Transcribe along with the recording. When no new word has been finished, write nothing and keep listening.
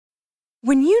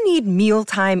When you need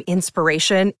mealtime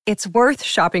inspiration, it's worth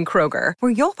shopping Kroger,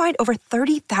 where you'll find over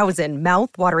 30,000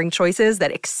 mouth-watering choices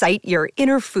that excite your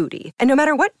inner foodie. And no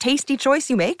matter what tasty choice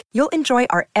you make, you'll enjoy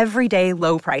our everyday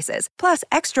low prices, plus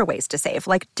extra ways to save,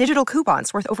 like digital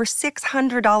coupons worth over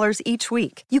 $600 each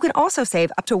week. You can also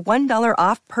save up to $1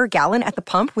 off per gallon at the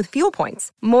pump with fuel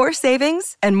points. More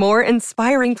savings and more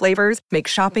inspiring flavors make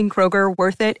shopping Kroger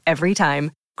worth it every time.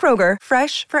 Kroger,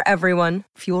 fresh for everyone.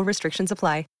 Fuel restrictions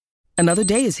apply. Another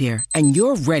day is here, and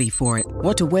you're ready for it.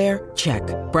 What to wear? Check.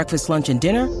 Breakfast, lunch, and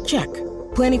dinner? Check.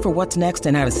 Planning for what's next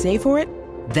and how to save for it?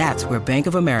 That's where Bank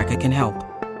of America can help.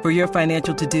 For your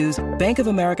financial to-dos, Bank of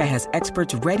America has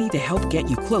experts ready to help get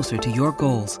you closer to your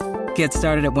goals. Get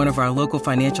started at one of our local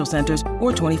financial centers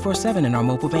or 24/7 in our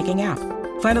mobile banking app.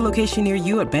 Find a location near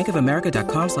you at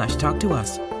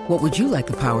bankofamerica.com/talktous. What would you like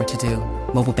the power to do?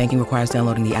 Mobile banking requires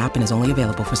downloading the app and is only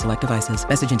available for select devices.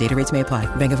 Message and data rates may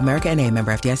apply. Bank of America N.A.,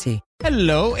 member FDIC.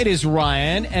 Hello, it is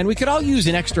Ryan, and we could all use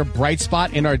an extra bright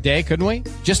spot in our day, couldn't we?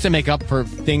 Just to make up for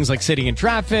things like sitting in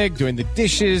traffic, doing the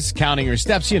dishes, counting your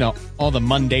steps, all the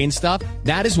mundane stuff.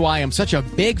 That is why I'm such a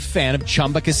big fan of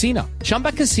Chumba Casino.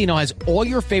 Chumba Casino has all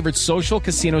your favorite social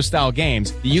casino-style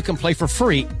games that you can play for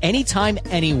free anytime,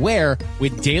 anywhere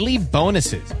with daily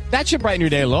bonuses. That should brighten your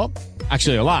day a little.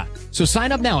 Actually, a lot. So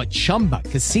sign up now at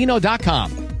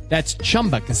ChumbaCasino.com. That's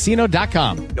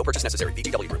ChumbaCasino.com. No purchase necessary.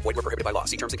 VGW Group. Void where prohibited by law.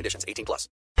 See terms and conditions. 18+.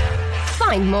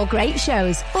 Find more great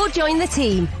shows or join the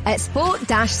team at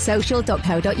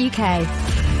sport-social.co.uk.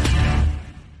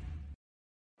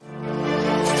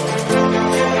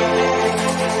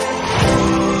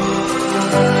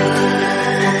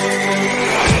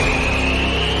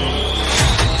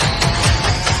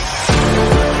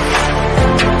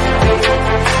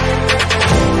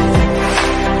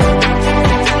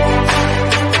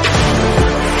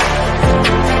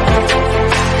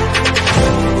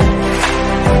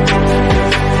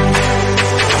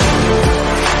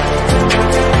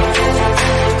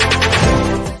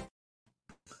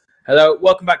 Hello,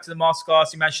 welcome back to the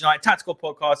Masterclass, the Manchester United Tactical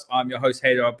Podcast. I'm your host,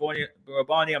 Haydar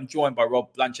Rabbani. I'm joined by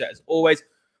Rob Blanchett as always.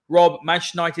 Rob,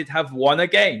 Manchester United have won a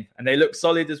game, and they look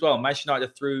solid as well. Manchester United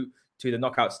are through to the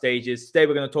knockout stages. Today,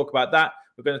 we're going to talk about that.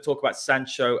 We're going to talk about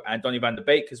Sancho and Donny van de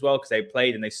Beek as well, because they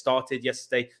played and they started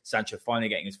yesterday. Sancho finally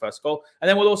getting his first goal. And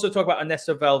then we'll also talk about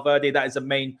Ernesto Valverde. That is the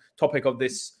main topic of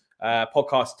this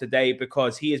podcast today,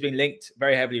 because he has been linked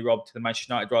very heavily, Rob, to the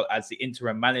Manchester United role as the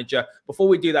interim manager. Before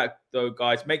we do that, though,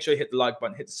 guys, make sure you hit the like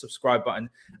button, hit the subscribe button,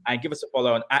 and give us a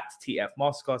follow on @TF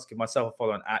Masterclass. Give myself a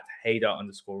follow on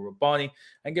 @Haydar_Rabbani,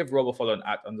 and give Rob a follow on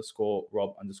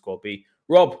 @Rob_B.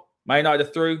 Rob, Man United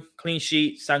are through, clean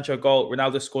sheet, Sancho goal,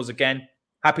 Ronaldo scores again.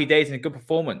 Happy days and a good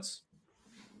performance.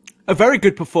 A very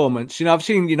good performance. I've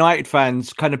seen United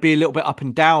fans kind of be a little bit up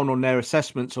and down on their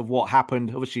assessments of what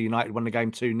happened. Obviously, United won the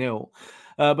game 2-0.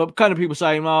 But kind of people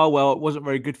saying, oh, well, it wasn't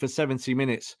very good for 70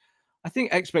 minutes. I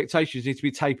think expectations need to be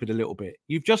tapered a little bit.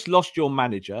 You've just lost your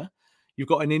manager. You've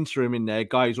got an interim in there,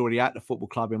 guy who's already at the football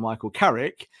club in Michael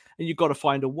Carrick, and you've got to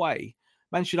find a way.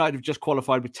 Manchester United have just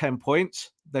qualified with 10 points.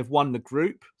 They've won the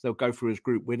group. They'll go through as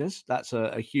group winners. That's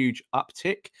a huge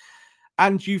uptick.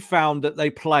 And you found that they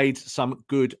played some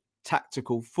good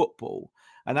tactical football.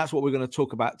 And that's what we're going to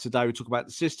talk about today. We talk about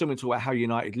the system. We talk about how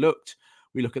United looked.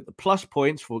 We look at the plus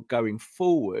points for going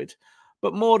forward.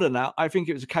 But more than that, I think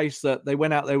it was a case that they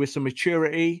went out there with some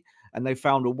maturity and they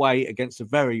found a way against a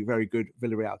very, very good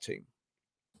Villareal team.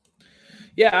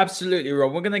 Yeah, absolutely,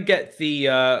 Rob. We're going to get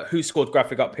the who scored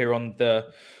graphic up here on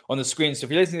the screen. So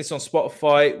if you're listening to this on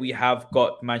Spotify, we have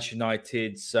got Manchester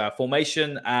United's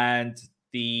formation and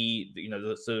the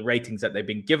ratings that they've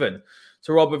been given.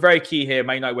 So, Rob, we're very key here.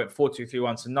 Man United went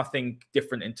 4-2-3-1, so nothing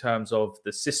different in terms of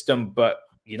the system, but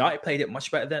United played it much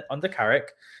better than under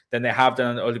Carrick than they have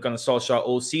done under Gunnar Solskjaer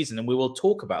all season, and we will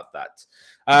talk about that.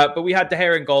 But we had De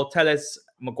Gea in goal, Telles,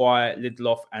 Maguire,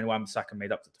 Lindelof, and Wan-Bissaka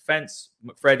made up the defence.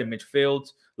 McFred in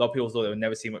midfield. A lot of people thought they would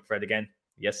never see McFred again.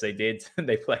 Yes, they did.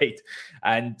 They played.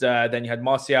 And then you had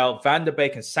Martial, Van der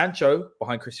Beek, and Sancho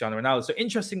behind Cristiano Ronaldo. So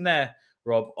interesting there,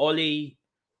 Rob. Oli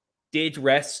did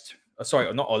rest.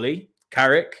 Not Oli.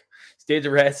 Carrick did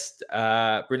rest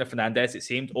Bruno Fernandes, it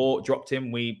seemed, or dropped him.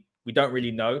 We don't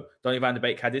really know. Donny van der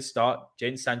Beek had his start.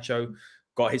 Jadon Sancho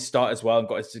got his start as well and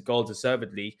got his goal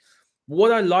deservedly.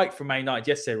 What I liked from Man United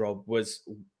yesterday, Rob, was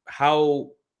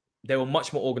how they were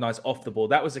much more organised off the ball.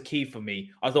 That was the key for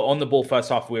me. I thought on the ball first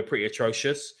half, we were pretty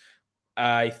atrocious.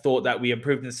 I thought that we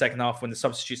improved in the second half when the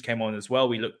substitutes came on as well.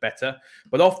 We looked better.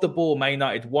 But off the ball, Man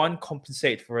United, one,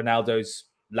 compensated for Ronaldo's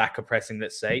lack of pressing,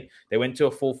 let's say. They went to a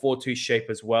 4-4-2 shape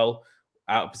as well,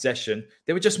 out of possession.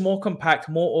 They were just more compact,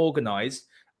 more organised.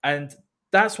 And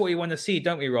That's what we want to see,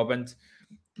 don't we, Rob? And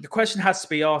the question has to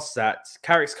be asked that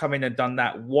Carrick's come in and done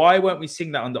that. Why weren't we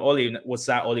seeing that under Ollie? Was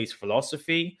that Ollie's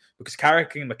philosophy? Because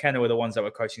Carrick and McKenna were the ones that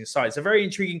were coaching the side. It's a very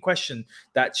intriguing question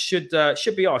that should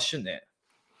be asked, shouldn't it?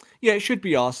 Yeah, it should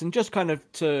be asked. And just kind of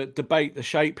to debate the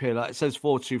shape here, like it says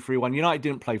 4-2-3-1. United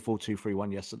didn't play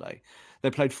 4-2-3-1 yesterday. They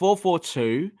played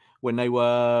 4-4-2 when they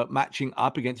were matching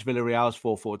up against Villareal's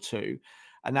 4-4-2.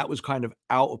 And that was kind of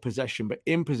out of possession. But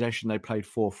in possession, they played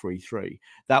 4-3-3.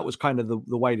 That was kind of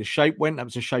the way the shape went. That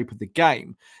was the shape of the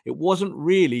game. It wasn't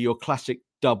really your classic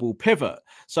double pivot.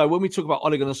 So when we talk about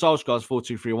Ole Gunnar Solskjaer's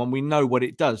 4-2-3-1, we know what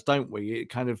it does, don't we? It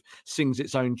kind of sings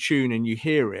its own tune and you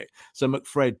hear it. So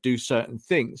McFred do certain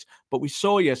things. But we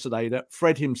saw yesterday that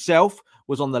Fred himself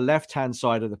was on the left-hand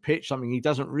side of the pitch, something he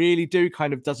doesn't really do,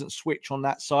 kind of doesn't switch on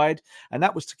that side. And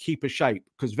that was to keep a shape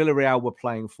because Villarreal were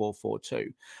playing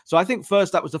 4-4-2. So I think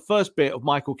first, that was the first bit of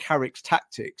Michael Carrick's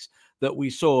tactics that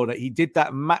we saw, that he did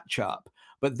that matchup.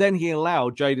 But then he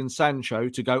allowed Jadon Sancho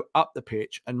to go up the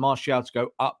pitch and Martial to go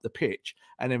up the pitch.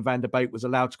 And then Van der Beek was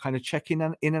allowed to kind of check in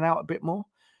and out a bit more.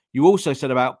 You also said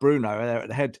about Bruno there at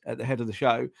the head of the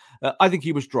show. I think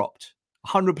he was dropped,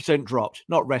 100% dropped,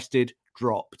 not rested,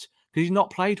 dropped, because he's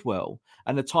not played well.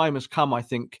 And the time has come, I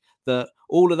think, that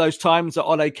all of those times that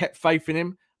Ole kept faith in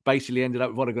him basically ended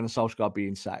up with Ole Gunnar Solskjaer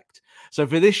being sacked. So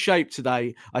for this shape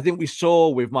today, I think we saw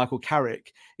with Michael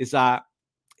Carrick is that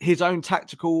his own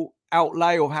tactical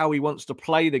outlay of how he wants to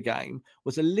play the game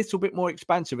was a little bit more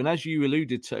expansive. And as you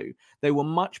alluded to, they were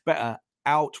much better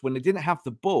out when they didn't have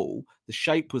the ball. The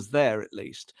shape was there at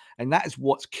least. And that is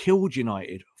what's killed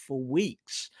United for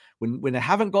weeks. When they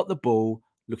haven't got the ball,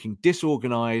 looking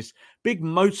disorganized, big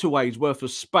motorways worth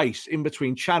of space in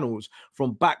between channels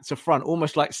from back to front,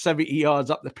 almost like 70 yards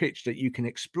up the pitch that you can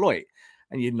exploit.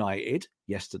 And United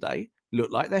yesterday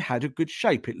looked like they had a good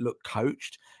shape. It looked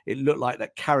coached. It looked like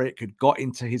that Carrick had got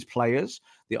into his players,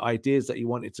 the ideas that he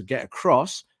wanted to get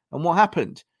across. And what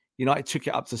happened? United took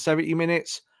it up to 70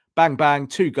 minutes, bang, bang,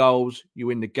 2 goals, you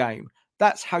win the game.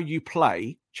 That's how you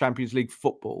play Champions League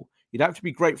football. You'd have to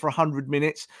be great for 100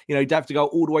 minutes. You'd have to go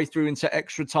all the way through into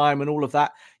extra time and all of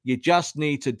that. You just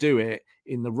need to do it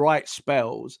in the right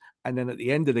spells. And then at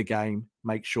the end of the game,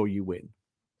 make sure you win.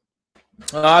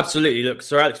 Oh, absolutely. Look,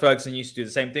 Sir Alex Ferguson used to do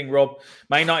the same thing, Rob.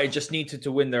 Man United just needed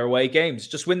to win their away games.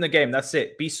 Just win the game. That's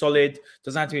it. Be solid.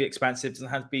 Doesn't have to be expansive. Doesn't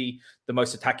have to be the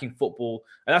most attacking football.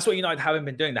 And that's what United haven't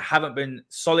been doing. They haven't been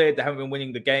solid. They haven't been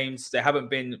winning the games. They haven't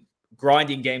been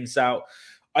grinding games out.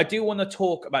 I do want to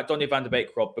talk about Donny van der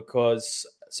Beek, Rob, because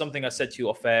something I said to you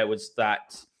off air was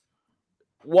that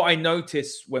what I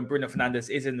noticed when Bruno Fernandes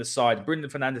is in the side, Bruno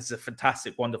Fernandes is a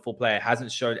fantastic, wonderful player,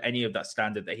 hasn't showed any of that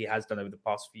standard that he has done over the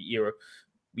past year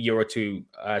or two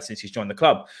since he's joined the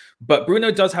club. But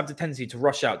Bruno does have the tendency to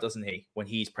rush out, doesn't he, when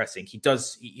he's pressing? He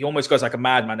does. He almost goes like a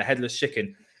madman, a headless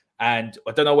chicken. And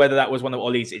I don't know whether that was one of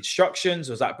Ollie's instructions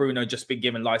or was that Bruno just been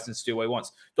given license to do what he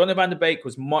wants. Donny van der Beek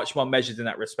was much more measured in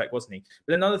that respect, wasn't he?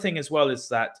 But another thing as well is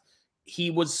that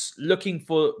Donny was looking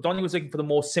for the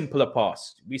more simpler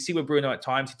pass. We see with Bruno at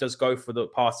times, he does go for the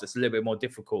pass that's a little bit more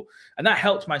difficult. And that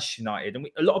helped Manchester United. And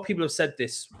a lot of people have said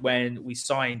this when we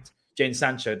signed Jadon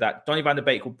Sancho, that Donny van der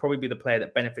Beek will probably be the player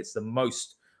that benefits the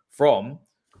most from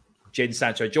Jadon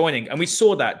Sancho joining. And we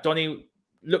saw that. Donny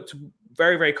looked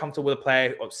very, very comfortable with a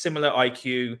player of similar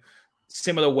IQ,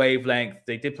 similar wavelength.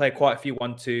 They did play quite a few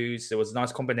 1-2s. There was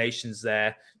nice combinations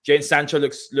there. Jadon Sancho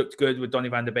looked good with Donny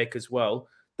van der Beek as well.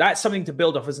 That's something to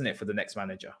build off, isn't it, for the next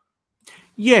manager?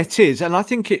 Yeah, it is. And I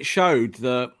think it showed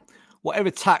that whatever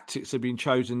tactics have been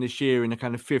chosen this year in the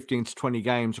kind of 15 to 20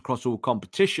 games across all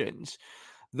competitions,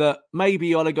 that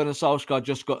maybe Ole Gunnar Solskjaer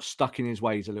just got stuck in his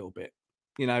ways a little bit.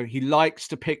 He likes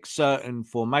to pick certain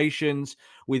formations.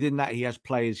 Within that, he has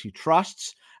players he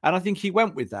trusts. And I think he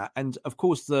went with that. And of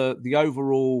course, the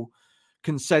overall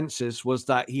consensus was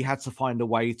that he had to find a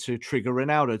way to trigger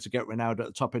Ronaldo, to get Ronaldo at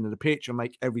the top end of the pitch and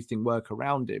make everything work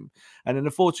around him. And in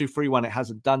the 4-2-3-1, it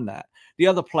hasn't done that. The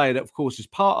other player that, of course, is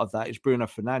part of that is Bruno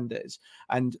Fernandes.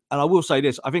 And I will say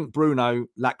this, I think Bruno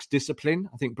lacks discipline.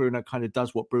 I think Bruno kind of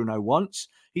does what Bruno wants.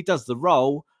 He does the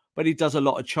role, but he does a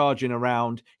lot of charging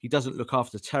around. He doesn't look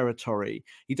after territory.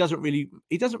 He doesn't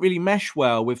really mesh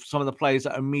well with some of the players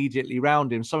that are immediately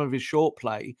around him. Some of his short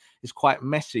play is quite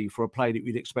messy for a player that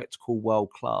we'd expect to call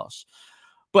world class.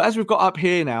 But as we've got up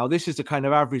here now, this is the kind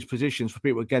of average positions for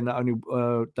people, again, that only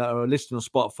that are listening on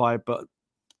Spotify, but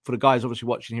for the guys obviously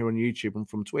watching here on YouTube and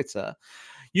from Twitter,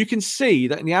 you can see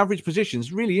that in the average position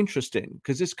is really interesting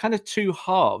because there's kind of 2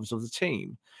 halves of the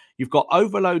team. You've got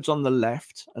overloads on the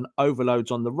left and overloads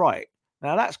on the right.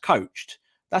 Now, that's coached.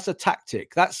 That's a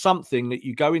tactic. That's something that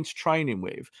you go into training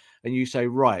with and you say,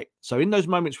 right, so in those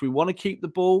moments we want to keep the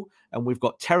ball and we've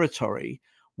got territory,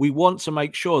 we want to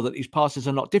make sure that these passes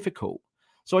are not difficult.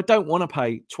 So I don't want to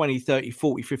pay 20, 30,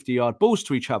 40, 50-yard balls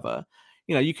to each other.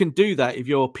 You can do that if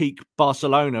you're peak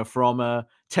Barcelona from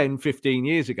 10, 15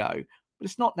 years ago. But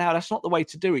it's not now. That's not the way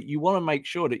to do it. You want to make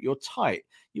sure that you're tight.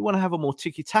 You want to have a more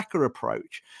tiki-taka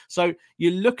approach. So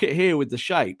you look at here with the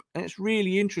shape, and it's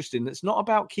really interesting. It's not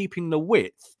about keeping the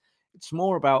width. It's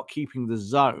more about keeping the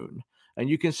zone. And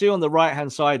you can see on the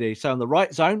right-hand side here, so on the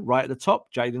right zone, right at the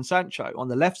top, Jadon Sancho. On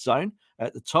the left zone,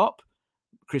 at the top,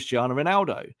 Cristiano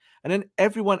Ronaldo. And then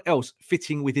everyone else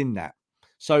fitting within that.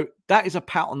 So that is a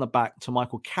pat on the back to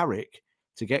Michael Carrick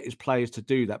to get his players to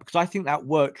do that, because I think that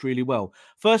worked really well.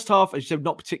 First half, as you said,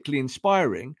 not particularly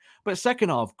inspiring, but second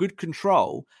half, good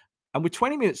control. And with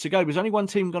 20 minutes to go, there was only one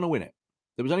team going to win it.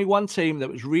 There was only one team that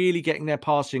was really getting their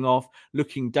passing off,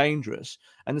 looking dangerous.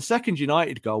 And the second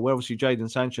United goal, where obviously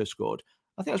Jadon Sancho scored,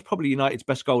 I think it was probably United's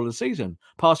best goal of the season.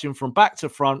 Passing from back to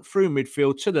front, through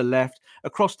midfield, to the left,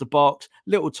 across the box,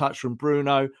 little touch from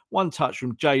Bruno, one touch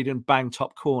from Jadon, bang,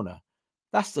 top corner.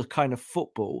 That's the kind of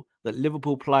football that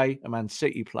Liverpool play and Man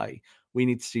City play. We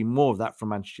need to see more of that from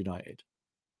Manchester United.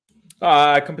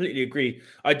 I completely agree.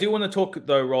 I do want to talk,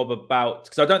 though, Rob, about,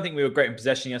 because I don't think we were great in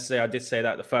possession yesterday. I did say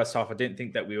that the first half. I didn't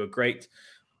think that we were great.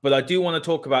 But I do want to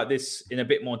talk about this in a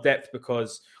bit more depth,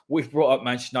 because we've brought up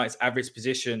Manchester United's average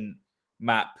position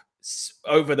map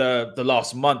over the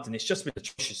last month, and it's just been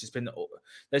atrocious.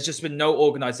 There's just been no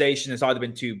organization. It's either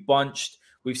been too bunched.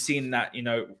 We've seen that,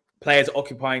 players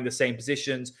occupying the same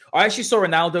positions. I actually saw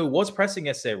Ronaldo was pressing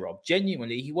yesterday, Rob.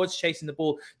 Genuinely, he was chasing the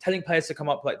ball, telling players to come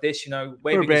up like this,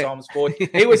 waving his arms forward.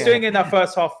 He was doing it in that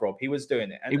first half, Rob. He was doing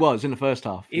it. And he was in the first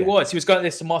half. He was going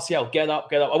this to Martial, get up.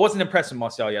 I wasn't impressed with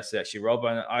Martial yesterday, actually, Rob.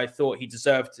 And I thought he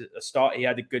deserved a start. He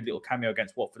had a good little cameo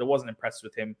against Watford. I wasn't impressed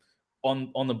with him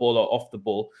on the ball or off the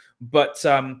ball. But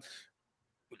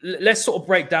let's sort of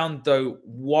break down, though,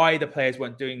 why the players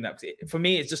weren't doing that. For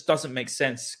me, it just doesn't make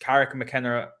sense. Carrick and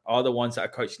McKenna are the ones that are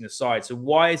coaching the side. So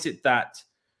why is it that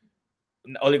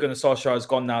Ole Gunnar Solskjaer has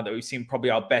gone now that we've seen probably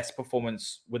our best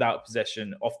performance without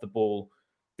possession off the ball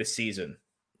this season?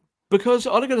 Because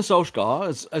Ole Gunnar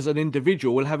Solskjaer, as an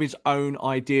individual, will have his own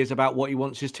ideas about what he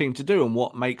wants his team to do and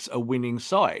what makes a winning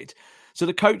side. So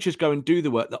the coaches go and do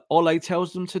the work that Ole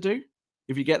tells them to do,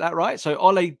 if you get that right. So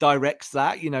Ole directs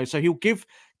that, so he'll give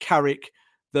Carrick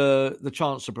the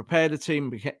chance to prepare the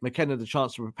team, McKenna the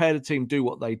chance to prepare the team, do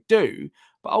what they do.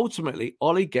 But ultimately,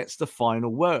 Ole gets the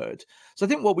final word. So I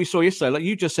think what we saw yesterday, like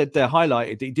you just said there,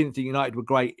 highlighted that he didn't think United were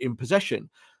great in possession.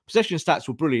 Possession stats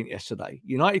were brilliant yesterday.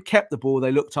 United kept the ball.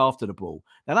 They looked after the ball.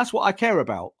 Now, that's what I care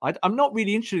about. I'm not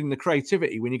really interested in the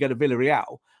creativity when you go to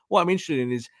Villareal. What I'm interested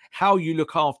in is how you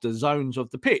look after zones of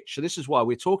the pitch. So this is why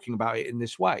we're talking about it in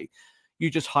this way. You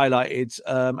just highlighted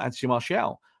Anthony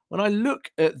Martial. When I look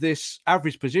at this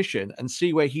average position and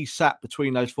see where he sat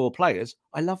between those four players,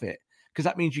 I love it, because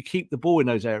that means you keep the ball in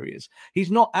those areas.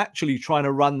 He's not actually trying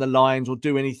to run the lines or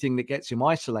do anything that gets him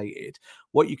isolated.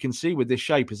 What you can see with this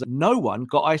shape is that no one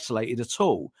got isolated at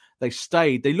all. They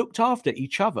stayed, they looked after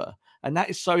each other. And that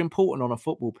is so important on a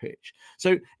football pitch.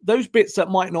 So those bits that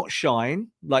might not shine,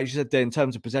 like you said there, in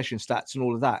terms of possession stats and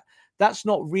all of that, that's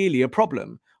not really a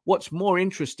problem. What's more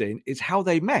interesting is how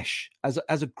they mesh as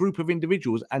a group of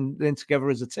individuals and then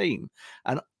together as a team.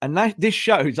 And this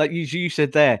shows, like you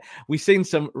said there, we've seen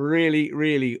some really,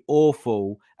 really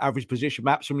awful average position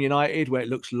maps from United where it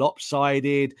looks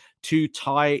lopsided, too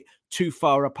tight, too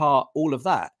far apart, all of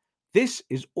that. This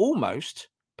is almost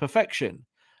perfection.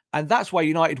 And that's why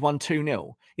United won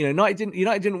 2-0. United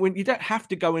didn't win. You don't have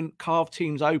to go and carve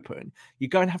teams open. You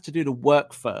go and have to do the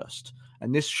work first.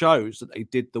 And this shows that they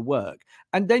did the work.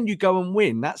 And then you go and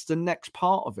win. That's the next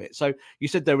part of it. So you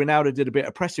said that Ronaldo did a bit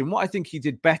of pressing. What I think he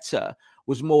did better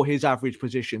was more his average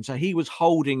position. So he was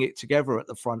holding it together at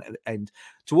the front end.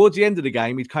 Towards the end of the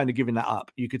game, he'd kind of given that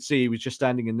up. You could see he was just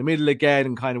standing in the middle again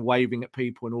and kind of waving at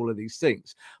people and all of these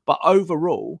things. But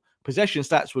overall, possession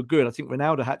stats were good. I think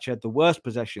Ronaldo actually had the worst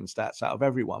possession stats out of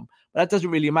everyone. But that doesn't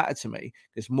really matter to me.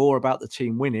 It's more about the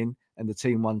team winning, and the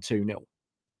team won 2-0.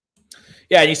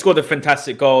 Yeah, and he scored a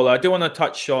fantastic goal. I do want to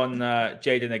touch on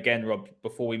Jadon again, Rob,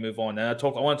 before we move on. And I want to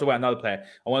talk about another player.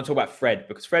 I want to talk about Fred,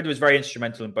 because Fred was very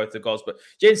instrumental in both the goals. But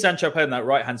Jadon Sancho played on that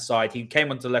right-hand side. He came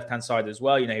onto the left-hand side as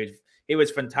well. He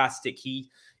was fantastic.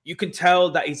 You can tell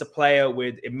that he's a player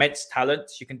with immense talent.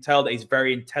 You can tell that he's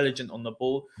very intelligent on the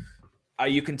ball.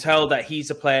 You can tell that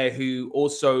he's a player who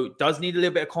also does need a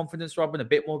little bit of confidence, Rob, and a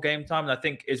bit more game time. And I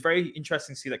think it's very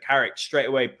interesting to see that Carrick straight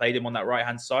away played him on that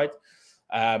right-hand side.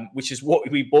 which is what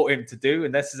we bought him to do.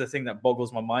 And this is the thing that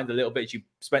boggles my mind a little bit. You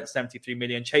spent 73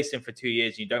 million, chased him for 2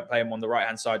 years, you don't play him on the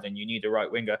right-hand side, and you need a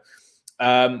right winger.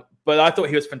 But I thought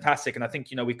he was fantastic. And I think,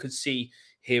 we could see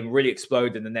him really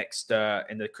explode in the next,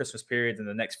 in the Christmas period, in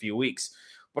the next few weeks.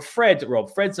 But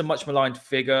Fred's a much maligned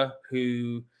figure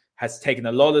who has taken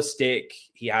a lot of stick.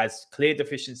 He has clear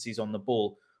deficiencies on the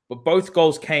ball. But both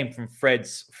goals came from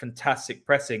Fred's fantastic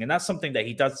pressing. And that's something that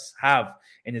he does have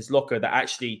in his locker that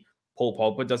actually Paul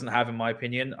Pogba doesn't have, in my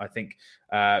opinion. I think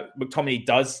McTominay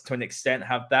does, to an extent,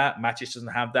 have that. Matic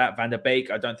doesn't have that. Van der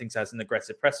Beek, I don't think, has an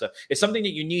aggressive presser. It's something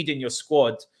that you need in your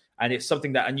squad. And it's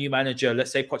something that a new manager,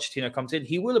 let's say Pochettino, comes in,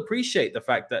 he will appreciate the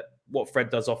fact that what Fred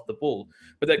does off the ball.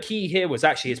 But the key here was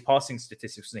actually his passing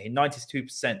statistics. He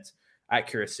 92%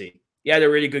 accuracy. He had a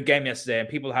really good game yesterday, and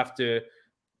people have to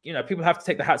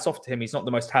take the hats off to him. He's not the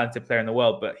most talented player in the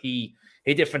world, but he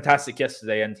did fantastic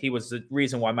yesterday, and he was the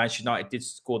reason why Manchester United did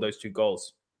score those 2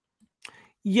 goals.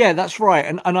 Yeah, that's right.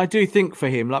 And I do think for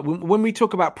him, like when we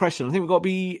talk about pressing, I think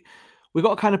we've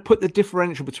got to kind of put the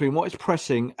differential between what is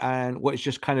pressing and what is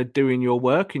just kind of doing your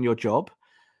work and your job.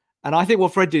 And I think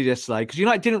what Fred did yesterday, because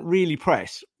United didn't really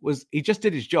press, was he just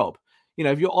did his job.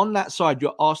 If you're on that side,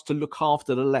 you're asked to look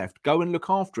after the left. Go and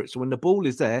look after it. So when the ball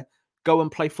is there, go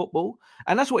and play football.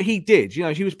 And that's what he did.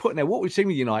 He was putting there. What we've seen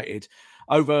with United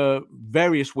over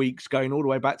various weeks, going all the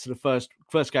way back to the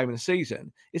first game of the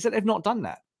season, is that they've not done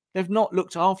that. They've not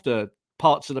looked after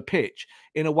parts of the pitch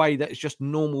in a way that is just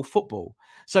normal football.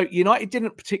 So United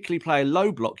didn't particularly play a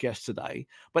low block yesterday,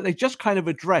 but they just kind of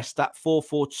addressed that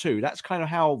 4-4-2. That's kind of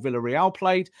how Villareal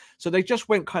played. So they just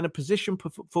went kind of position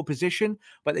for position,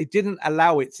 but they didn't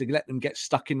allow it to let them get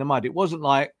stuck in the mud. It wasn't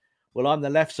like, well, I'm the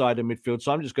left side of midfield,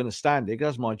 so I'm just going to stand it.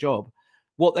 That's my job.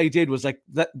 What they did was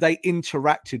they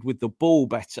interacted with the ball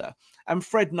better. And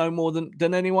Fred no more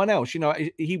than anyone else.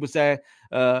 He was there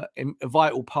in a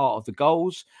vital part of the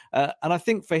goals. And I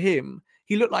think for him,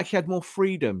 he looked like he had more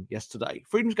freedom yesterday.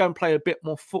 Freedom to go and play a bit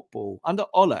more football. Under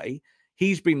Ole,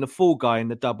 he's been the full guy in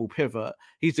the double pivot.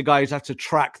 He's the guy who's had to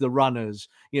track the runners.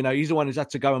 He's the one who's had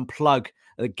to go and plug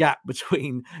the gap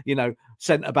between,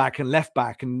 centre-back and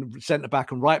left-back and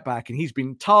centre-back and right-back. And he's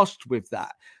been tasked with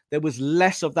that. There was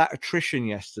less of that attrition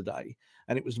yesterday.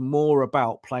 And it was more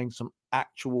about playing some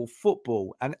actual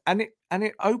football. And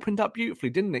it opened up beautifully,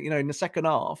 didn't it? In the second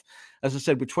half, as I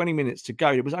said, with 20 minutes to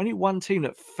go, there was only one team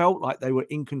that felt like they were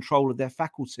in control of their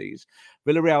faculties.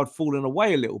 Villareal had fallen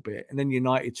away a little bit, and then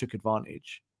United took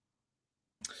advantage.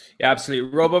 Yeah, absolutely.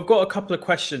 Rob, I've got a couple of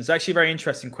questions, actually very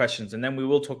interesting questions, and then we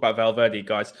will talk about Valverde,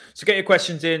 guys. So get your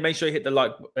questions in. Make sure you hit the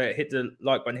like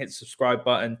button, hit the subscribe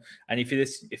button, and if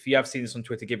you have seen this on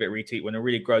Twitter, give it a retweet. We want to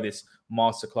really grow this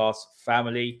masterclass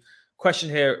family. Question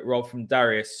here, Rob, from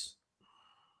Darius.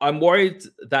 I'm worried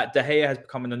that De Gea has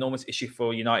become an enormous issue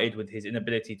for United with his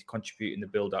inability to contribute in the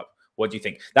build-up. What do you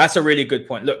think? That's a really good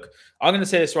point. Look, I'm going to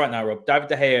say this right now, Rob. David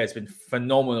De Gea has been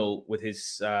phenomenal with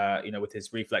his, with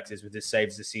his reflexes, with his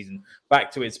saves this season,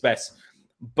 back to his best.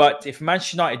 But if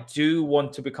Manchester United do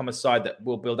want to become a side that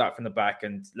will build out from the back,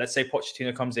 and let's say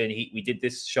Pochettino comes in, we did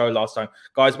this show last time.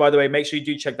 Guys, by the way, make sure you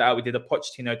do check that out. We did a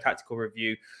Pochettino tactical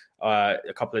review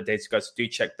a couple of days ago, so do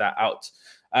check that out.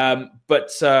 But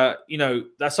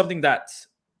that's something that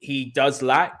he does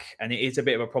lack, and it is a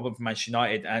bit of a problem for Manchester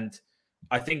United. And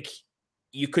I think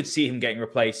you could see him getting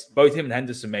replaced, both him and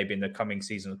Henderson, maybe in the coming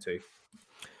season or two.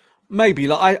 Maybe.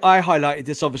 Like I highlighted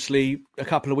this obviously a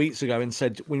couple of weeks ago and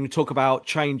said when we talk about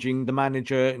changing the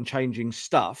manager and changing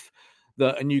stuff,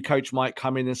 that a new coach might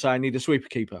come in and say, I need a sweeper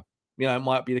keeper. It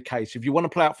might be the case. If you want to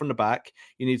play out from the back,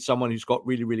 you need someone who's got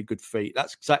really, really good feet.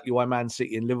 That's exactly why Man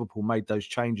City and Liverpool made those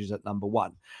changes at number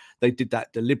one. They did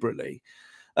that deliberately.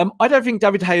 I don't think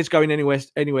David De Gea is going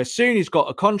anywhere soon. He's got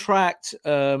a contract.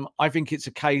 I think it's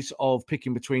a case of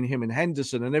picking between him and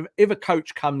Henderson. And if a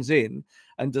coach comes in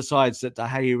and decides that De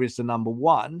Gea is the number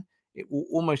one, it will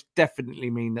almost definitely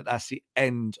mean that that's the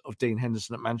end of Dean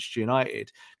Henderson at Manchester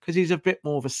United, because he's a bit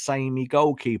more of a samey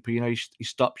goalkeeper. He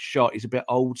stops shot. He's a bit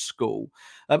old school.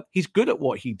 He's good at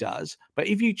what he does, but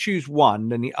if you choose one,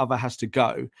 then the other has to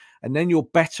go. And then you're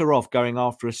better off going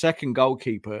after a second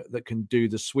goalkeeper that can do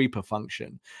the sweeper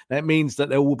function. That means that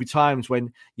there will be times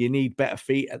when you need better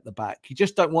feet at the back. You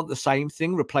just don't want the same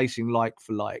thing replacing like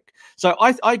for like. So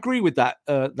I agree with that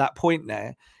point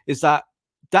there, is that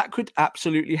could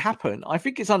absolutely happen. I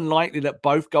think it's unlikely that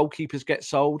both goalkeepers get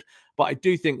sold, but I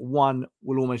do think one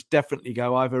will almost definitely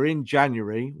go either in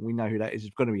January. We know who that is.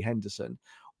 It's going to be Henderson,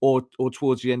 or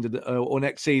towards the end of or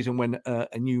next season when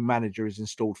a new manager is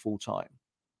installed full time.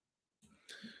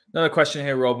 Another question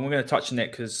here, Rob. And we're going to touch on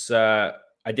it because I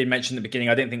did mention at the beginning,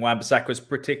 I didn't think Wan-Bissaka was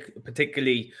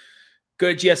particularly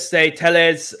good yesterday.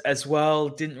 Tellez as well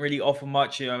didn't really offer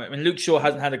much. I mean, Luke Shaw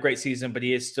hasn't had a great season, but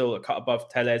he is still a cut above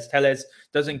Tellez. Tellez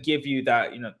doesn't give you that,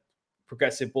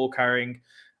 progressive ball carrying.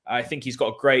 I think he's got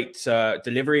a great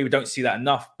delivery. We don't see that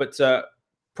enough, but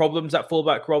problems at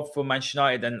fullback, Rob, for Manchester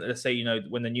United. And let's say,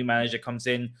 when the new manager comes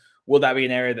in, will that be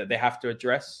an area that they have to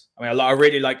address? I mean, I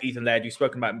really like Ethan Laird. You've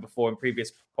spoken about him before in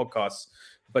previous podcasts.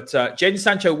 But Jadon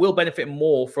Sancho will benefit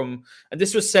more from, and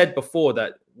this was said before,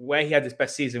 that where he had his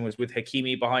best season was with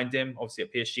Hakimi behind him, obviously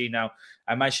at PSG now.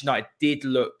 And Manchester United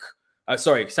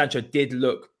Sancho did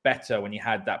look better when he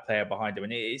had that player behind him.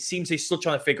 And it seems he's still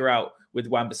trying to figure out with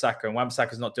Wan-Bissaka, and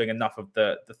Wan-Bissaka's not doing enough of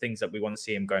the things that we want to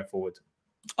see him going forward.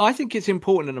 I think it's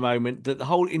important at the moment that the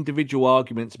whole individual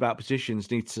arguments about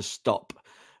positions needs to stop.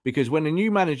 Because when a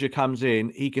new manager comes in,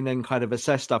 he can then kind of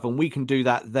assess stuff, and we can do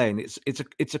that then.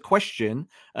 It's a question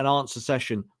and answer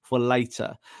session for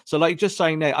later. So like just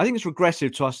saying there, I think it's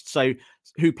regressive to us to say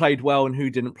who played well and who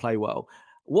didn't play well.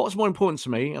 What's more important to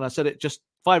me, and I said it just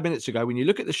 5 minutes ago, when you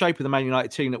look at the shape of the Man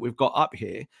United team that we've got up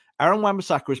here, Aaron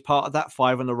Wan-Bissaka is part of that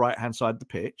 5 on the right-hand side of the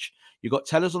pitch. You've got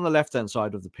Tellez on the left-hand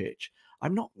side of the pitch.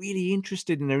 I'm not really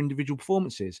interested in their individual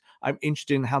performances. I'm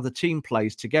interested in how the team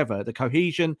plays together, the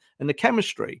cohesion and the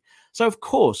chemistry. So, of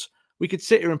course, we could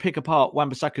sit here and pick apart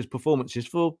Wan-Bissaka's performances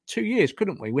for 2 years,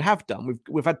 couldn't we? We have done.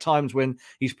 We've had times when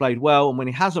he's played well and when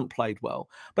he hasn't played well.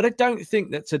 But I don't think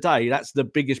that today that's the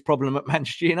biggest problem at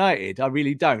Manchester United. I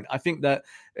really don't. I think that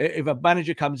if a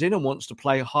manager comes in and wants to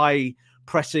play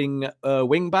high-pressing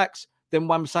wing-backs, then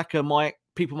Wan-Bissaka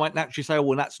people might naturally say, oh,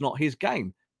 well, that's not his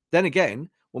game. Then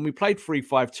again, when we played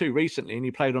 3-5-2 recently and he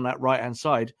played on that right-hand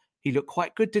side, he looked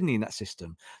quite good, didn't he, in that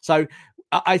system? So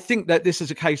I think that this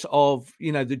is a case of,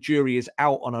 the jury is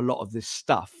out on a lot of this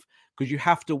stuff, because you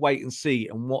have to wait and see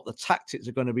and what the tactics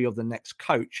are going to be of the next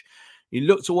coach. You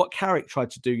looked at what Carrick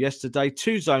tried to do yesterday,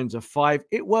 2 zones of 5.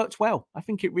 It worked well. I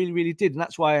think it really, really did. And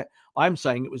that's why I'm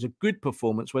saying it was a good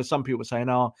performance, where some people were saying,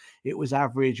 it was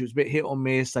average. It was a bit hit or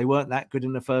miss. They weren't that good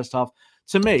in the first half.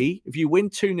 To me, if you win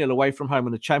 2-0 away from home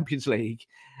in the Champions League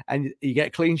and you get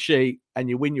a clean sheet and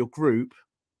you win your group,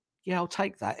 yeah, I'll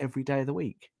take that every day of the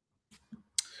week.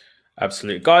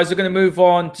 Absolutely. Guys, we're going to move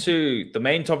on to the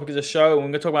main topic of the show. We're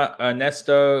going to talk about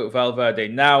Ernesto Valverde.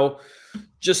 Now,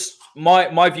 just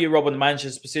my view, Rob, on the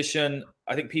manager's position,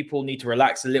 I think people need to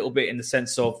relax a little bit in the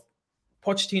sense of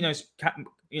Pochettino's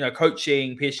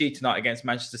coaching PSG tonight against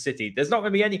Manchester City. There's not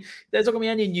going to be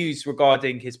any news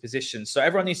regarding his position. So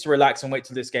everyone needs to relax and wait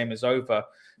till this game is over.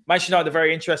 Manchester United are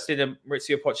very interested in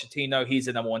Mauricio Pochettino. He's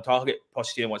the number one target.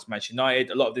 Pochettino wants Manchester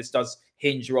United. A lot of this does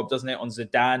hinge, Rob, doesn't it, on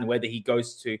Zidane, whether he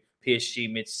goes to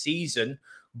PSG mid-season.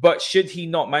 But should he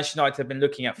not, Manchester United have been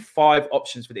looking at 5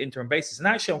 options for the interim basis. And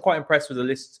actually, I'm quite impressed with the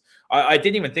list. I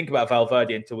didn't even think about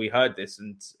Valverde until we heard this,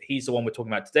 and he's the one we're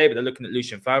talking about today. But they're looking at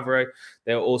Lucien Favre.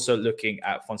 They're also looking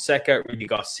at Fonseca, Rudy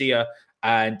Garcia,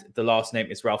 and the last name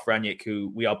is Ralph Rangnick,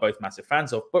 who we are both massive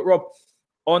fans of. But Rob,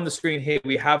 on the screen here,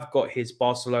 we have got his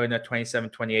Barcelona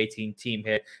 27-2018 team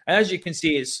here. And as you can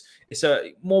see, it's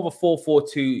a more of a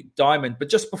 4-4-2 diamond. But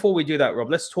just before we do that, Rob,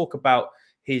 let's talk about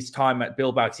his time at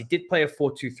Bilbao, because he did play a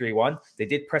 4-2-3-1. They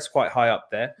did press quite high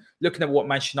up there. Looking at what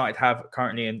Manchester United have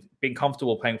currently and being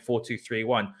comfortable playing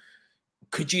 4-2-3-1,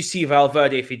 could you see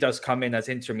Valverde, if he does come in as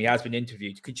interim, he has been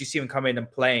interviewed, could you see him come in and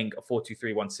playing a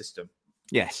 4-2-3-1 system?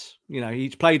 Yes.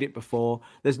 He's played it before.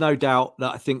 There's no doubt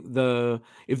that I think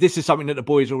if this is something that the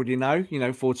boys already know,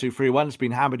 4-2-3-1 has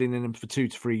been hammered in them for 2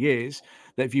 to 3 years,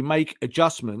 that if you make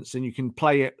adjustments, then you can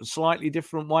play it a slightly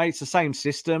different way. It's the same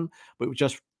system, but with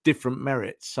just different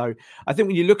merits. So I think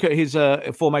when you look at his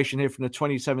formation here from the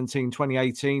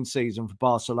 2017-2018 season for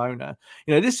Barcelona,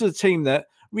 this is a team that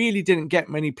really didn't get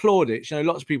many plaudits.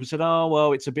 Lots of people said, oh,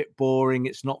 well, it's a bit boring.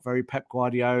 It's not very Pep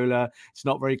Guardiola. It's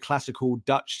not very classical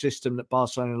Dutch system that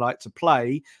Barcelona like to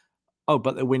play. Oh,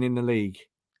 but they're winning the league.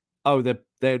 Oh,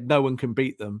 they're no one can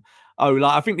beat them. Oh,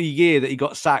 I think the year that he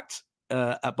got sacked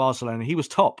at Barcelona, he was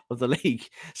top of the league.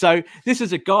 So this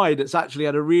is a guy that's actually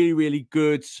had a really, really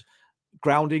good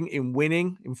grounding in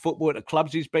winning in football at the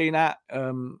clubs he's been at.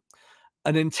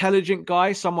 An intelligent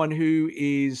guy, someone who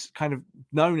is kind of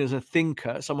known as a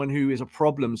thinker, someone who is a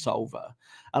problem solver.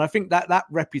 And I think that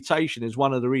reputation is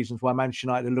one of the reasons why Manchester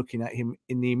United are looking at him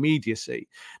in the immediacy.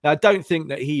 Now, I don't think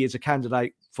that he is a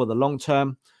candidate for the long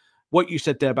term. What you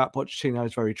said there about Pochettino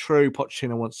is very true.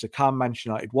 Pochettino wants to come. Manchester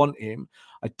United want him.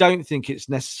 I don't think it's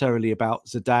necessarily about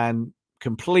Zidane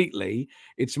completely.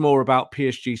 It's more about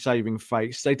PSG saving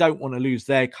face. They don't want to lose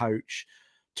their coach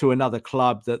to another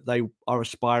club that they are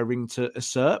aspiring to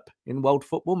usurp in world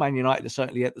football. Man United are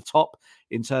certainly at the top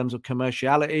in terms of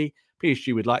commerciality.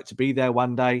 PSG would like to be there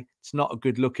one day. It's not a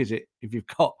good look, is it? If you've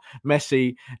got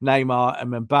Messi, Neymar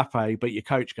and Mbappe, but your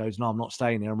coach goes, no, I'm not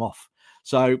staying here, I'm off.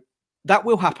 So that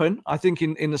will happen. I think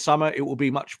in the summer, it will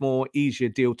be much more easier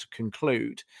deal to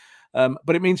conclude.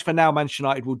 But it means for now, Manchester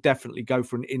United will definitely go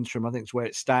for an interim. I think it's where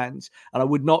it stands. And I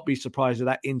would not be surprised if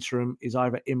that interim is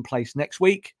either in place next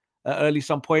week, early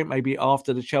some point, maybe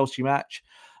after the Chelsea match,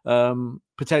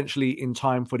 potentially in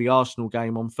time for the Arsenal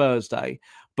game on Thursday.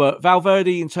 But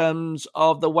Valverde, in terms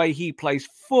of the way he plays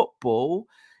football,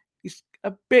 he's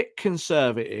a bit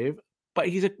conservative, but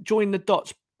he's a join the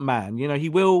dots man. You know, he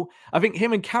will, I think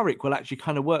him and Carrick will actually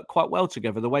kind of work quite well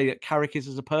together, the way that Carrick is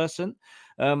as a person.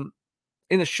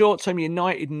 In the short term,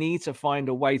 United need to find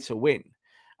a way to win.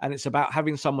 And it's about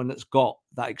having someone that's got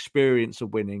that experience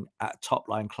of winning at a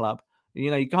top-line club.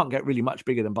 You know, you can't get really much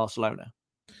bigger than Barcelona.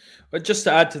 But just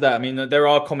to add to that, I mean, there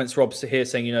are comments, Rob, here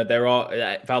saying,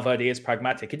 Valverde is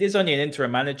pragmatic. It is only an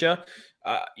interim manager.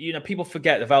 People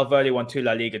forget that Valverde won 2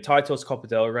 La Liga titles, Copa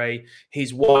del Rey.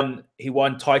 He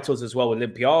won titles as well with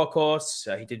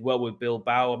Olympiacos. He did well with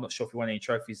Bilbao. I'm not sure if he won any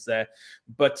trophies there.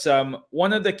 But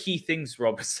one of the key things,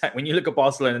 Rob, is that when you look at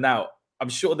Barcelona now, I'm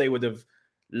sure they would have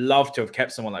loved to have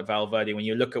kept someone like Valverde. When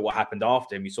you look at what happened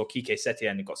after him, you saw Quique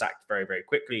Setién and got sacked very, very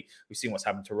quickly. We've seen what's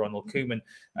happened to Ronald Koeman.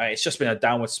 It's just been a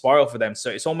downward spiral for them. So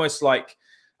it's almost like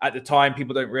at the time,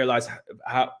 people don't realize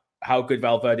how good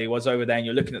Valverde was over there. And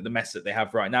you're looking at the mess that they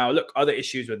have right now. Look, other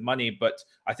issues with money, but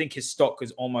I think his stock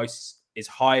is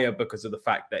higher because of the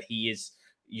fact that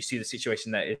you see the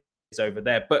situation that is over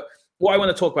there. But what I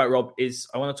want to talk about, Rob, is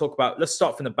let's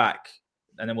start from the back.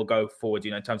 And then we'll go forward,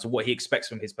 in terms of what he expects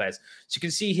from his players. So you can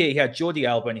see here, he had Jordi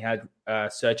Alba and he had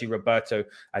Sergi Roberto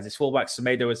as his fullback.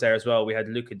 Semedo was there as well. We had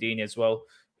Luca Digne as well,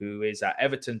 who is at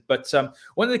Everton. But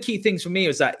one of the key things for me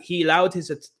was that he allowed his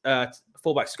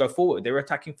fullbacks to go forward. They were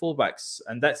attacking fullbacks.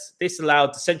 And this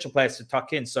allowed the central players to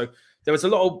tuck in. So there was a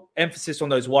lot of emphasis on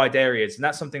those wide areas. And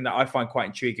that's something that I find quite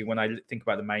intriguing when I think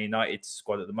about the Man United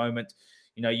squad at the moment.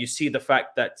 You see the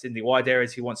fact that in the wide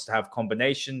areas, he wants to have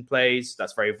combination plays.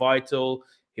 That's very vital.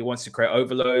 He wants to create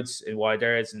overloads in wide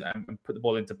areas and put the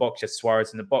ball into the box, just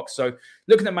Suarez in the box. So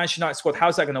looking at Manchester United squad,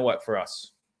 how's that going to work for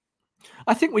us?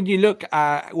 I think when you look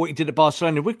at what he did at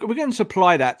Barcelona, we're going to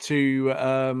apply that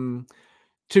to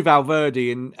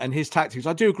Valverde and his tactics.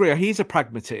 I do agree. He's a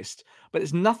pragmatist, but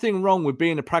there's nothing wrong with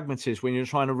being a pragmatist when you're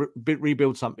trying to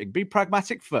rebuild something. Be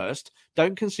pragmatic first.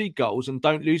 Don't concede goals and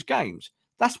don't lose games.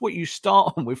 That's what you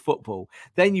start on with football.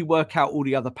 Then you work out all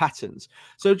the other patterns.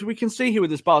 So we can see here with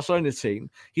this Barcelona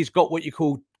team, he's got what you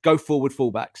call go forward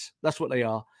fullbacks. That's what they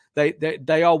are.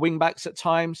 They are wing backs at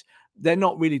times. They're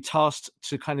not really tasked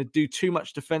to kind of do too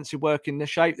much defensive work in the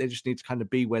shape. They just need to kind of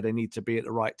be where they need to be at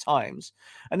the right times.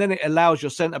 And then it allows your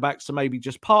centre backs to maybe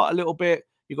just part a little bit.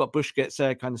 You've got Busquets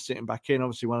there kind of sitting back in,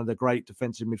 obviously one of the great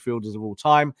defensive midfielders of all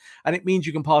time. And it means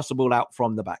you can pass the ball out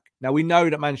from the back. Now, we know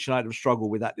that Manchester United have struggled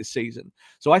with that this season.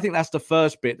 So I think that's the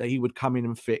first bit that he would come in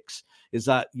and fix, is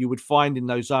that you would find in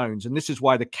those zones. And this is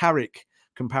why the Carrick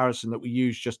comparison that we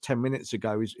used just 10 minutes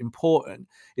ago is important,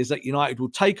 is that United will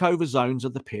take over zones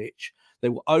of the pitch, they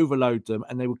will overload them,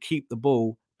 and they will keep the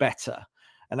ball better.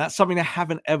 And that's something they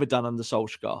haven't ever done under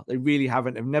Solskjaer. They really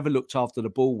haven't. They've never looked after the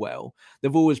ball well.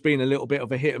 They've always been a little bit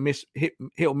of a hit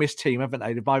or miss team, haven't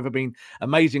they? They've either been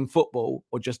amazing football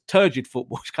or just turgid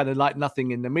football. It's kind of like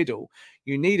nothing in the middle.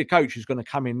 You need a coach who's going to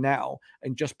come in now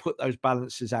and just put those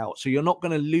balances out. So you're not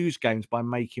going to lose games by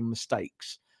making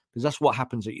mistakes, because that's what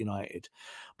happens at United.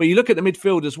 But you look at the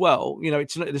midfield as well,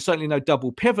 there's certainly no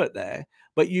double pivot there,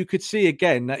 but you could see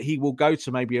again that he will go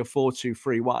to maybe a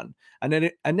 4-2-3-1.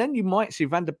 And then you might see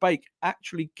Van der Beek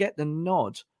actually get the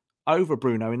nod over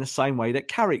Bruno in the same way that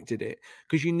Carrick did it,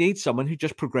 because you need someone who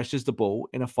just progresses the ball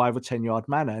in a 5 or 10 yard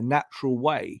manner, a natural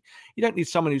way. You don't need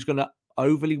someone who's going to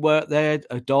overly work there,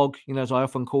 a dog, as I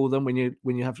often call them when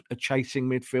you have a chasing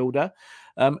midfielder.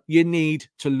 You need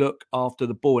to look after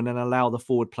the ball and then allow the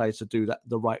forward players to do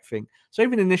the right thing. So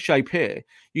even in this shape here,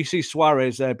 you see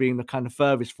Suarez there being the kind of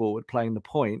furthest forward playing the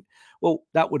point. Well,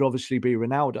 that would obviously be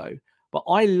Ronaldo. But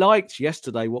I liked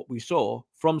yesterday what we saw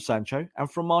from Sancho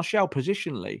and from Martial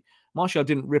positionally. Martial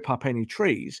didn't rip up any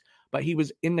trees, but he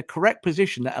was in the correct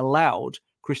position that allowed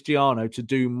Cristiano to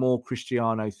do more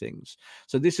Cristiano things.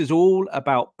 So this is all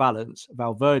about balance.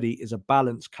 Valverde is a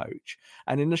balance coach.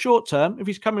 And in the short term, if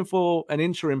he's coming for an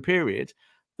interim period,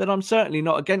 then I'm certainly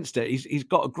not against it. He's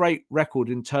got a great record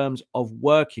in terms of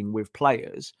working with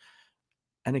players.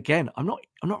 And again, I'm not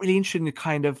really interested in the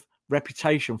kind of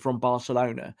reputation from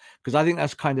Barcelona, because I think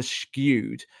that's kind of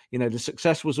skewed. The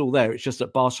success was all there. It's just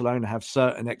that Barcelona have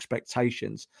certain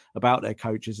expectations about their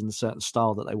coaches and the certain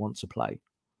style that they want to play.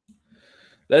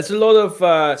 There's a lot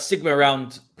of stigma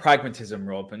around pragmatism,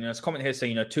 Rob. And there's a comment here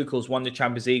saying, Tuchel's won the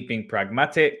Champions League being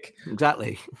pragmatic.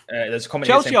 Exactly. There's a comment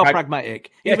Chelsea here saying are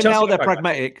pragmatic. Yeah, Even Chelsea now they're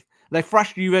pragmatic. They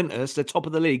thrashed Juventus, they're top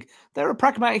of the league. They're a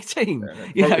pragmatic team.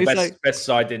 Probably best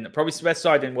side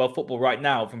in world football right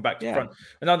now from back to front.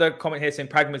 Another comment here saying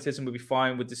pragmatism would be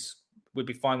fine with this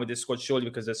squad, surely,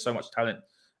 because there's so much talent,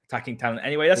 attacking talent.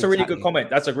 Anyway, that's a really good comment.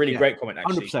 That's a really great comment,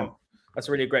 actually. 100%. That's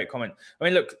a really great comment. I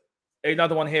mean, look,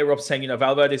 another one here, Rob, saying,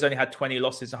 Valverde's only had 20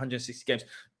 losses, 160 games.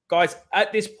 Guys,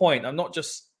 at this point, I want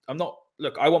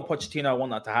Pochettino, I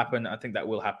want that to happen. I think that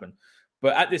will happen.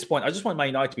 But at this point, I just want Man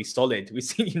United to be solid. We've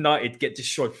seen United get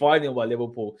destroyed 5-0 by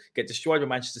Liverpool, get destroyed by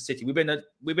Manchester City. We've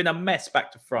been a mess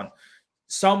back to front.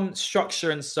 Some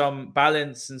structure and some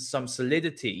balance and some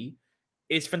solidity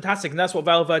is fantastic. And that's what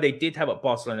Valverde did have at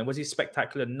Barcelona. Was he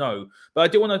spectacular? No. But I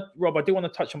do want to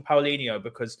touch on Paulinho,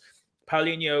 because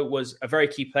Paulinho was a very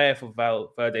key player for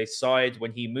Valverde's side.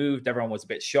 When he moved, everyone was a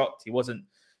bit shocked. He wasn't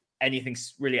anything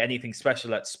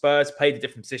special at Spurs, played a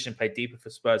different position, played deeper for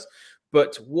Spurs.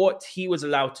 But what he was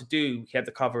allowed to do, he had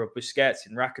the cover of Busquets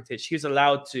and Rakitic. He was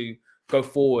allowed to go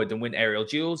forward and win aerial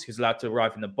duels. He was allowed to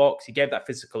arrive in the box. He gave that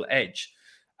physical edge.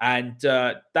 And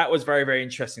that was very, very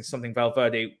interesting, something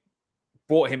Valverde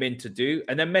brought him in to do.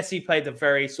 And then Messi played a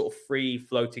very sort of free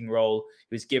floating role.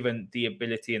 He was given the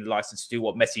ability and license to do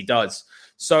what Messi does.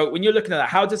 So when you're looking at that,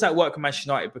 how does that work with Manchester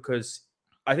United? Because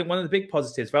I think one of the big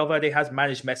positives, Valverde has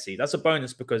managed Messi. That's a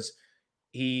bonus because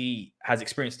he has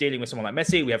experience dealing with someone like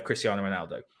Messi. We have Cristiano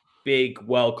Ronaldo, big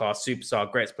world-class superstar,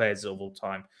 greatest players of all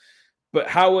time. But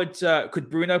how could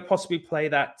Bruno possibly play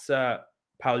that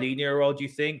Paulinho role, do you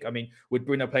think? I mean, would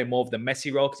Bruno play more of the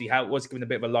Messi role? Because he was given a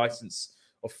bit of a license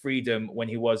of freedom when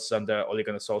he was under Ole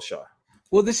Gunnar Solskjaer.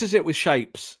 Well, this is it with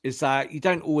shapes, is that you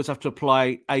don't always have to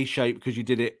apply a shape because you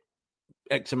did it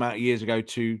X amount of years ago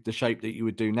to the shape that you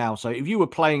would do now. So if you were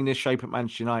playing this shape at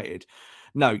Manchester United,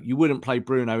 no, you wouldn't play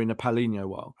Bruno in the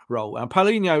Paulinho role. And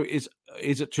Paulinho is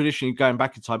traditionally, going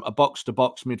back in time, a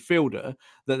box-to-box midfielder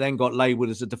that then got labelled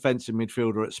as a defensive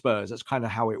midfielder at Spurs. That's kind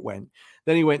of how it went.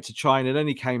 Then he went to China. Then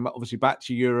he came, obviously, back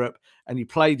to Europe, and he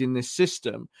played in this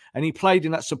system. And he played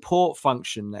in that support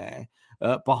function there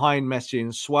behind Messi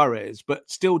and Suarez,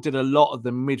 but still did a lot of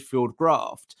the midfield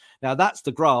graft. Now, that's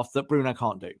the graft that Bruno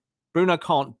can't do. Bruno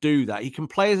can't do that. He can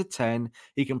play as a 10.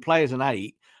 He can play as an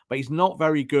 8. But he's not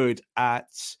very good at,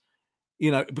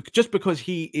 just because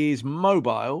he is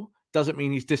mobile doesn't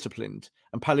mean he's disciplined.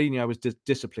 And Paulinho was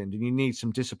disciplined, and you need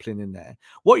some discipline in there.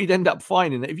 What you'd end up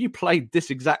finding that if you played this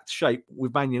exact shape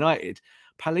with Man United,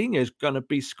 Paulinho is going to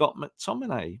be Scott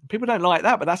McTominay. People don't like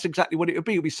that, but that's exactly what it would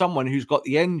be. It would be someone who's got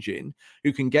the engine,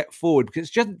 who can get forward, because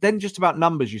it's just about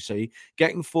numbers, you see,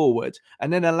 getting forward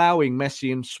and then allowing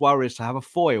Messi and Suarez to have a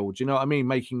foil. Do you know what I mean?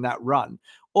 Making that run.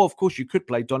 Or, of course, you could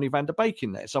play Donny van der Beek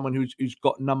in there, someone who's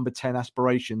got number 10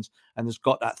 aspirations and has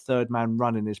got that third man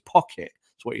run in his pocket.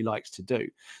 It's what he likes to do.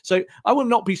 So I would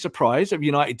not be surprised if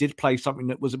United did play something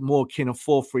that was more akin of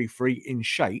 4-3-3 in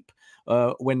shape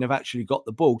when they've actually got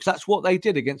the ball. Because that's what they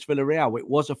did against Villareal. It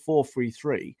was a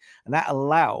 4-3-3. And that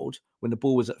allowed, when the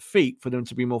ball was at feet, for them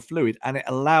to be more fluid. And it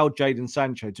allowed Jadon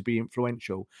Sancho to be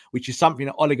influential, which is something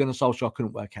that Ole Gunnar Solskjaer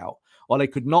couldn't work out. Ole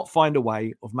could not find a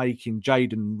way of making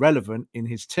Jadon relevant in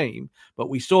his team. But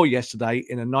we saw yesterday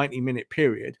in a 90-minute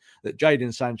period that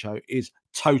Jadon Sancho is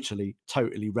totally,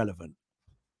 totally relevant.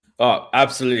 Oh,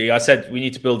 absolutely. I said we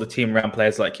need to build a team around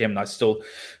players like him. And I still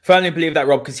firmly believe that,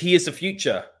 Rob, because he is the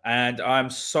future. And I'm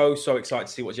so excited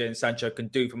to see what Jadon Sancho can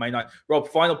do for Man United. Rob,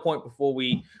 final point before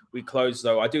we close,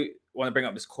 though. I do want to bring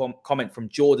up this comment from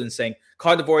Jordan saying,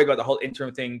 kind of worried about the whole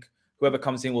interim thing. Whoever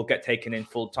comes in will get taken in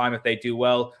full time if they do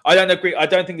well. I don't agree. I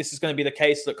don't think this is going to be the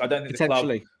case. Look, I don't think the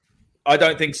club. I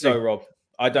don't think so, Rob.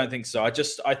 I don't think so. I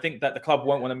think that the club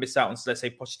won't want to miss out on, let's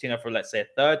say, Pochettino for, let's say, a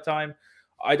third time.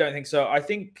 I don't think so. I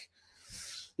think,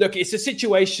 look, it's a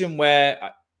situation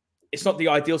where it's not the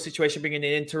ideal situation being in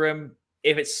an interim.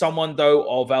 If it's someone, though,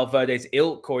 of Valverde's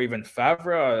ilk or even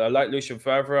Favre, I like Lucien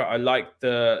Favre. I like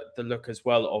the look as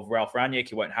well of Ralph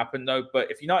Rangnick. It won't happen, though. But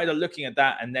if United are looking at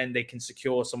that and then they can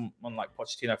secure someone like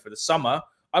Pochettino for the summer,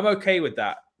 I'm okay with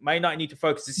that. Man United need to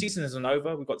focus. The season isn't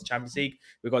over. We've got the Champions League.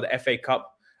 We've got the FA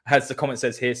Cup. As the comment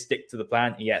says here, stick to the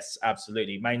plan. Yes,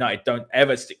 absolutely. Man United don't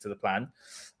ever stick to the plan.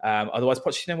 Otherwise,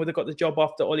 Pochettino would have got the job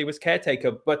after Ole was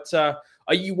caretaker. But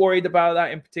are you worried about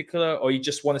that in particular, or you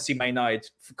just want to see Man United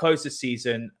close the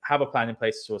season, have a plan in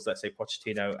place towards, let's say,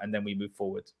 Pochettino, and then we move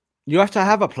forward? You have to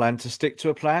have a plan to stick to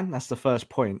a plan. That's the first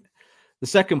point. The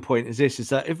second point is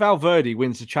that if Valverde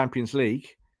wins the Champions League,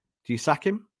 do you sack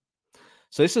him?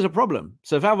 So this is a problem.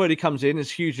 So if Valverde comes in,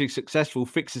 is hugely successful,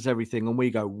 fixes everything, and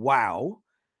we go, wow,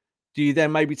 Do you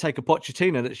then maybe take a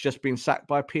Pochettino that's just been sacked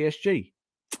by PSG?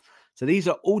 So these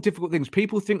are all difficult things.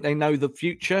 People think they know the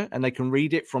future and they can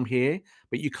read it from here,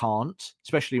 but you can't,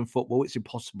 especially in football. It's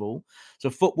impossible. So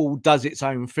football does its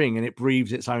own thing and it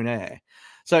breathes its own air.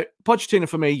 So Pochettino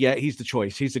for me, yeah, he's the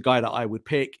choice. He's the guy that I would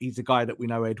pick. He's the guy that we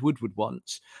know Ed Woodward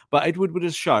wants. But Ed Woodward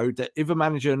has showed that if a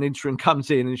manager in interim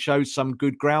comes in and shows some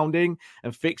good grounding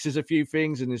and fixes a few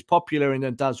things and is popular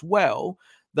and does well,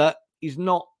 that he's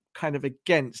not kind of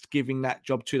against giving that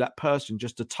job to that person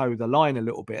just to toe the line a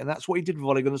little bit. And that's what he did with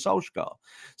Ole Gunnar Solskjaer.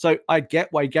 So I get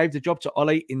why he gave the job to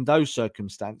Ole in those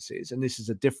circumstances. And this is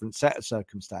a different set of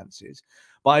circumstances.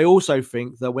 But I also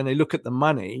think that when they look at the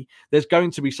money, there's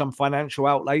going to be some financial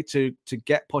outlay to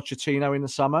get Pochettino in the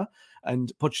summer. And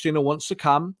Pochettino wants to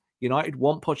come. United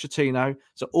want Pochettino.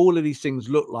 So all of these things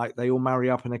look like they all marry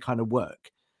up and they kind of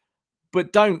work.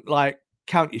 But don't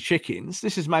count your chickens.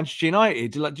 This is Manchester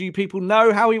United. Do you people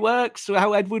know how he works, or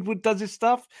how Ed Woodward does his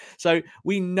stuff? So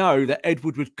we know that Ed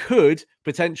Woodward could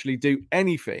potentially do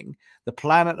anything. The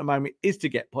plan at the moment is to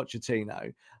get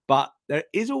Pochettino, but there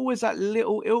is always that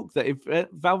little ilk that if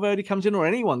Valverde comes in or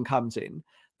anyone comes in,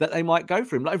 that they might go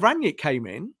for him. Like if Rangnick came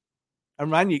in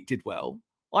and Rangnick did well,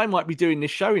 I might be doing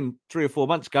this show in 3 or 4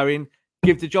 months going,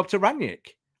 give the job to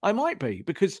Rangnick. I might be,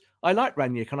 because I like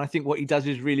Rangnick and I think what he does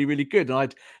is really, really good. And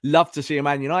I'd love to see a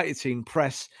Man United team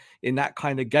press in that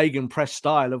kind of gegenpress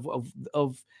style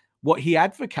of what he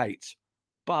advocates.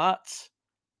 But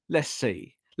let's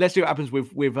see. Let's see what happens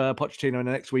with Pochettino in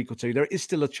the next week or two. There is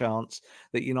still a chance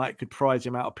that United could prize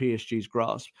him out of PSG's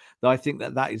grasp. Though I think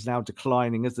that is now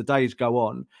declining. As the days go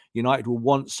on, United will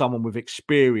want someone with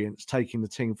experience taking the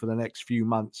team for the next few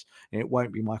months. And it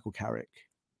won't be Michael Carrick.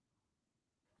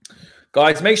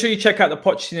 Guys, make sure you check out the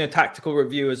Pochettino tactical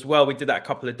review as well. We did that a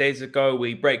couple of days ago.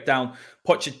 We break down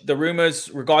the rumors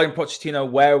regarding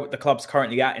Pochettino, where the club's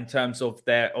currently at in terms of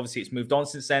obviously it's moved on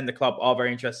since then. The club are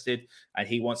very interested and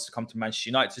he wants to come to Manchester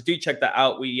United. So do check that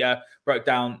out. We broke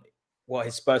down what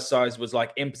his Spurs size was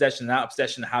like in possession and out of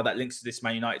possession, and how that links to this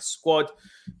Man United squad.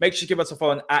 Make sure you give us a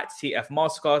follow on at TF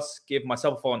Masterclass. Give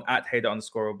myself a follow on at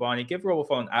Hader_Robani. Give Rob a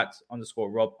follow on at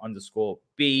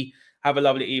 _Rob_B. Have a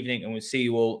lovely evening, and we'll see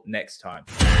you all next time.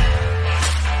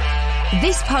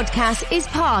 This podcast is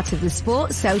part of the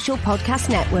Sports Social Podcast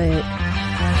Network.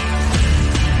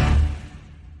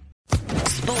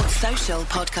 Sports Social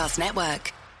Podcast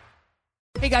Network.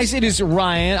 Hey guys, it is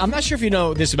Ryan. I'm not sure if you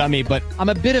know this about me, but I'm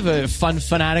a bit of a fun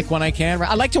fanatic when I can.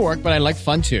 I like to work, but I like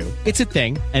fun too. It's a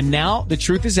thing. And now the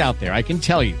truth is out there. I can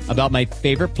tell you about my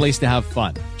favorite place to have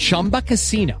fun. Chumba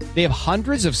Casino. They have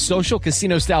hundreds of social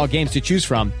casino style games to choose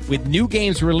from with new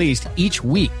games released each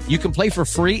week. You can play for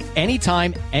free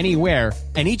anytime, anywhere.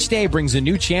 And each day brings a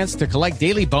new chance to collect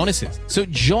daily bonuses. So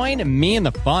join me in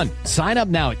the fun. Sign up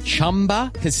now at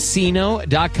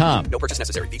ChumbaCasino.com. No purchase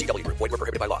necessary. VGW Group. Void where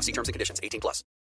prohibited by law. See terms and conditions. 18+.